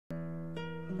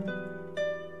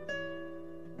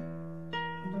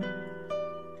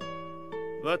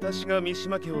私が三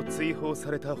島家を追放さ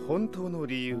れた本当の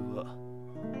理由は、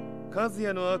和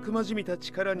也の悪魔じみた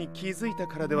力に気づいた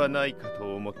からではないか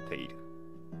と思っている。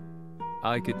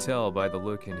I could tell by the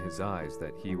look in his eyes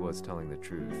that he was telling the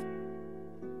truth.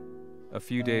 A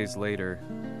few days later,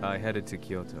 I headed to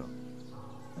Kyoto.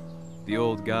 The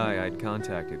old guy I'd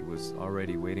contacted was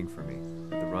already waiting for me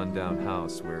at the rundown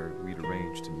house where we'd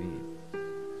arranged to meet.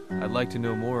 I'd like to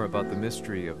know more about the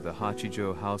mystery of the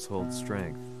Hachijo household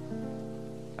strength.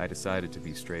 I decided to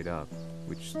be straight up,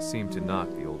 which seemed to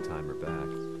knock the old-timer back.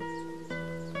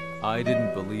 I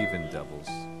didn't believe in devils,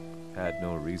 had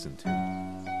no reason to.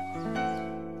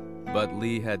 But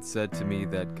Lee had said to me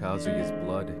that Kazuya's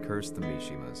blood cursed the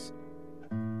Mishimas.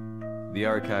 The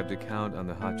archived account on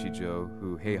the Hachijo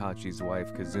who Heihachi's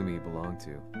wife Kazumi belonged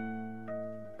to.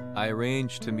 I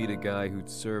arranged to meet a guy who'd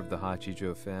served the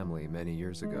Hachijo family many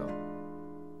years ago.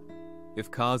 If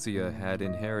Kazuya had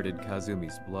inherited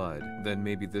Kazumi's blood, then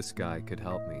maybe this guy could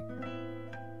help me.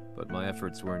 But my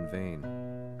efforts were in vain.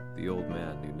 The old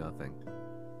man knew nothing.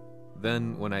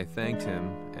 Then, when I thanked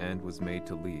him and was made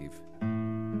to leave,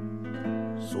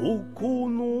 そこ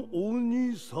のお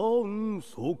兄さん、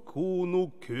そこ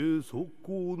の毛、そ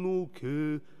この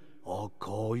毛、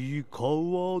赤い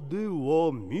川で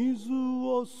は水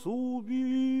遊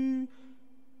び、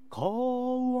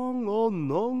川が流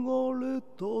れ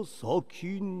た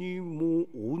先にも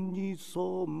お兄さ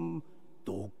ん、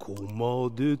どこ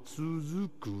まで続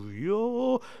くや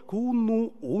この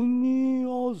鬼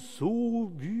遊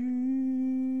び。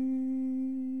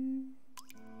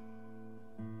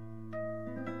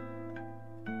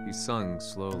 He sung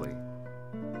slowly.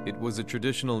 It was a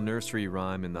traditional nursery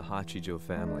rhyme in the Hachijo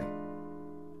family.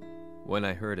 When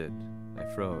I heard it, I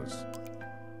froze.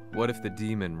 What if the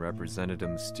demon represented a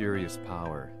mysterious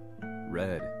power?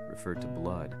 Red referred to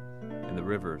blood, and the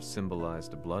river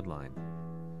symbolized a bloodline.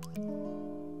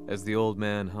 As the old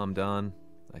man hummed on,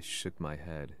 I shook my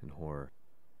head in horror.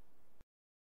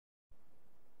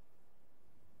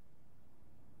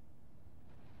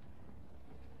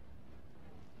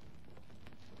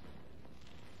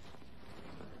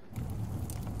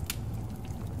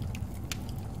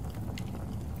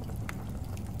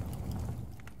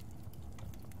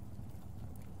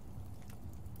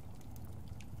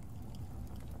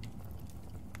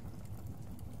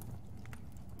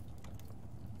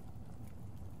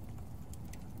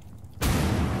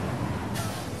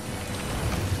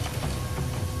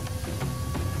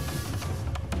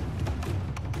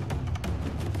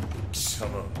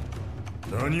 Sama,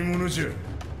 何者じゃ。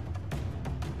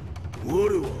我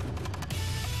は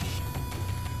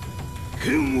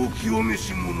剣を清め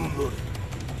し者なり。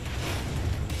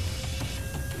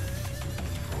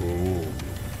ほう。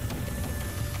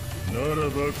なら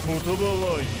ば言葉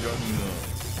はいらんな。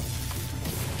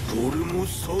これも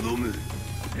定め。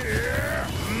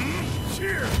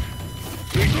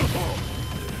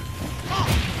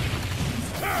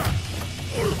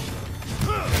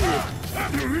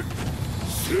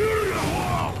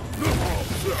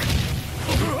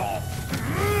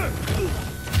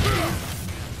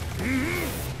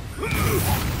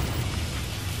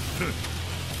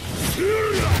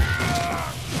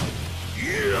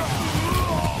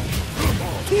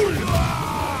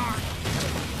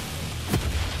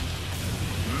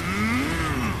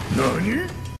何？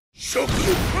食。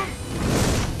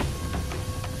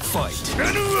Fight.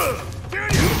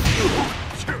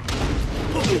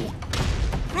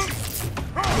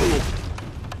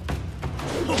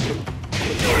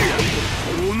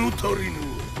 物足りぬ。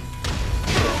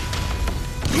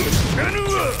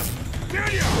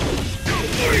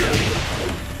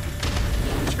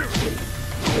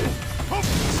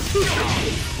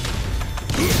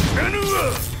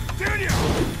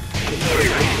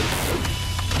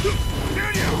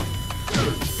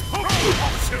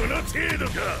その程度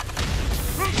か。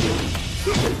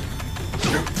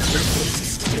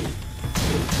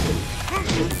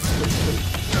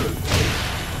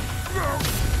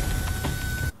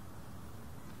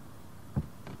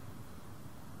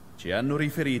Ci hanno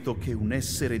riferito che un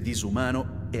essere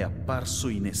disumano è apparso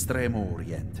in Estremo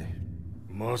Oriente.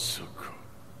 まさか。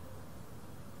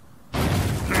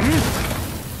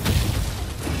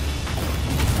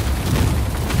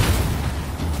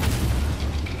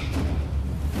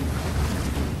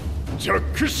ジャッ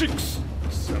ク6、貴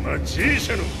様 G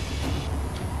社の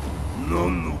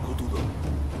何のことだ。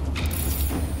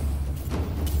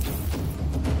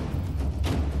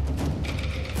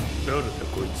誰だ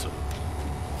こいつは。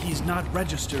 He's not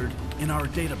registered in our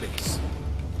database.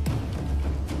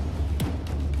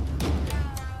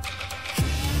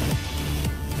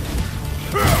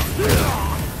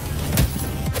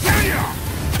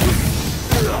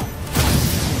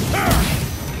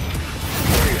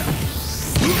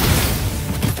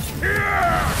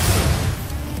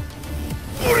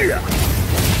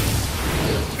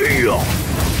 いや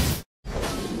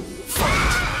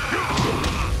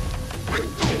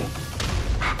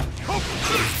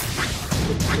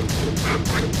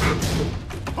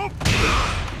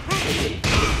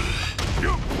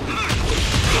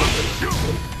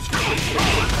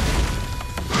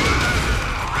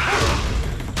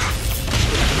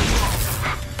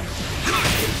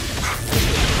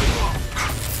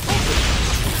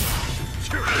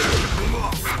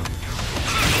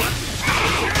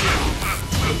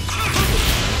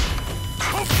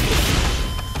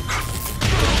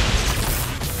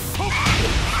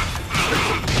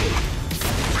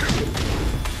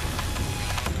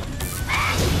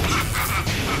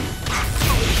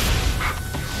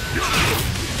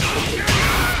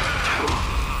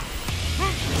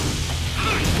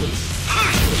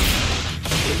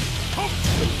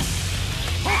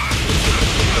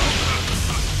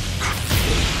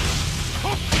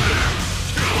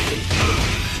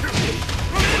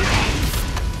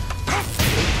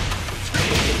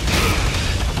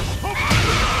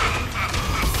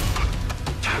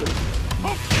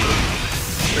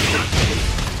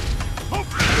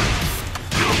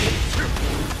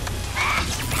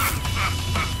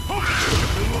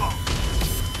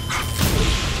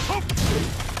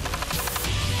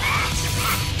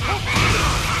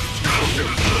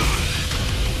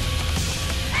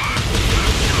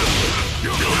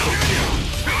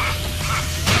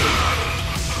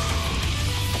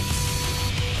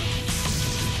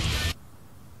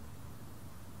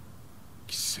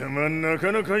貴様な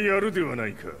かなかやるではな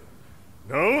いか。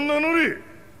名を名乗れ。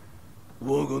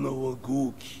我が名は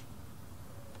豪輝。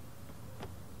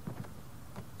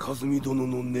和美殿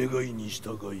の願いに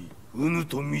従い、うぬ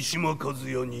と三島和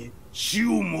也に死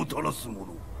をもたらす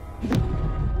者。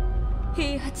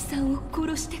平八さんを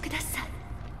殺してください。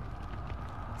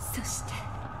そして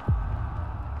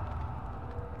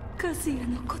和也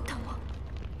のことも。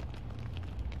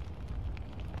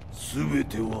全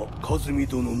ては和美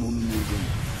殿の願い。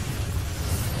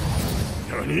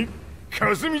何？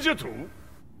和美じゃと？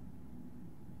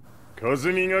和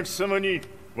美が貴様に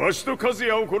わしと和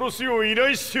也を殺すよう依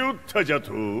頼しておったじゃ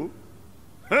と？はっ、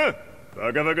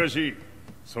バカバカしい。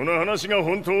その話が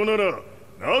本当なら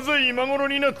なぜ今頃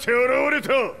になって現れ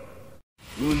た？う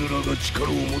ぬらが力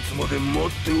を持つまで待っ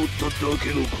ておっただ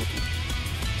けのこと。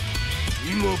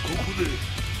今ここで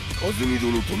和美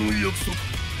殿との約束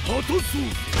果たそうぜ。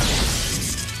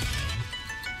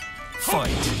ファイ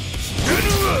ト。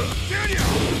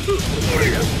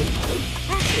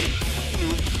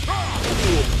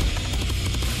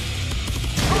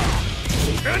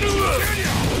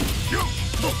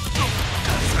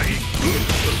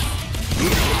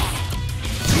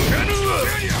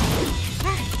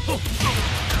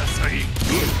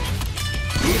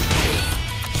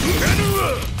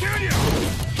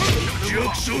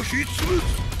弱小ひっつぶす。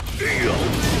いや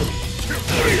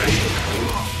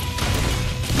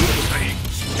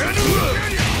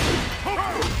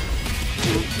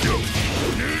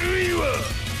ぬるいわ。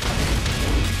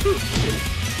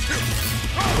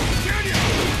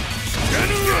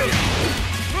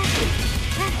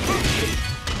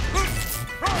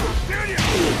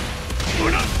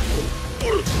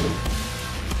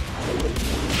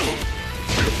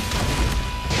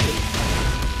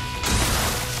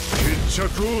決着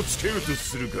をつけると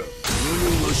するか。うぬ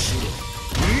わしは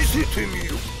見せてみ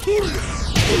よ。ほれ。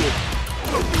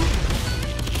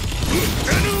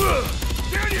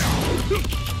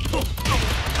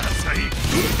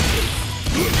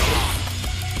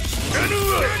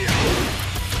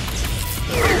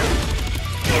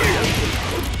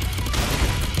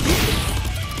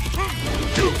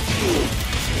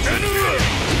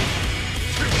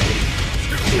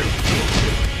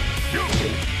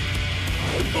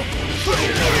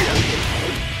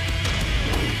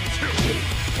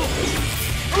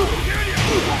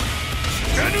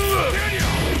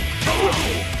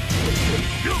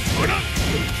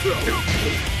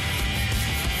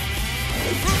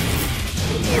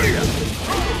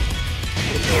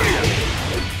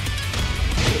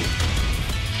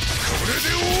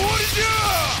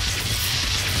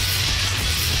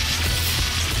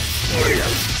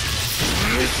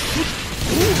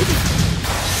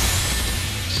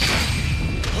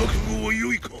覚悟は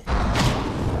良いか。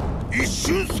一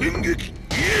瞬戦撃。いや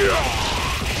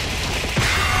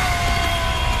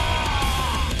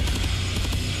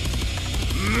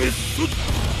メッソ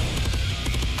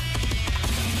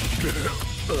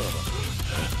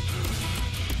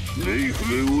ネイフ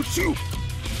へ落ちろ。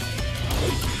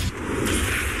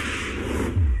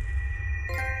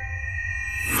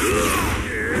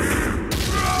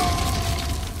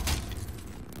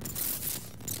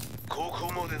こ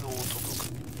こまでの男か。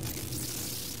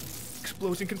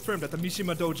explosion confirmed at the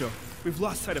Mishima Dojo. We've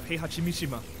lost sight of Heihachi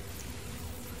Mishima.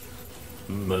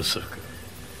 まさか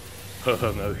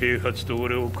母が平八と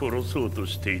俺を殺そうと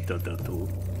していただととん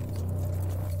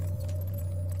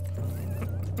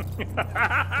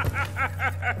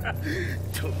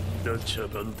だ茶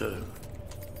番だ。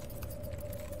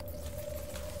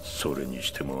それに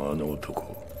してもあの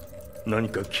男何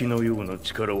か気のような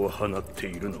力を放って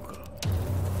いるのか。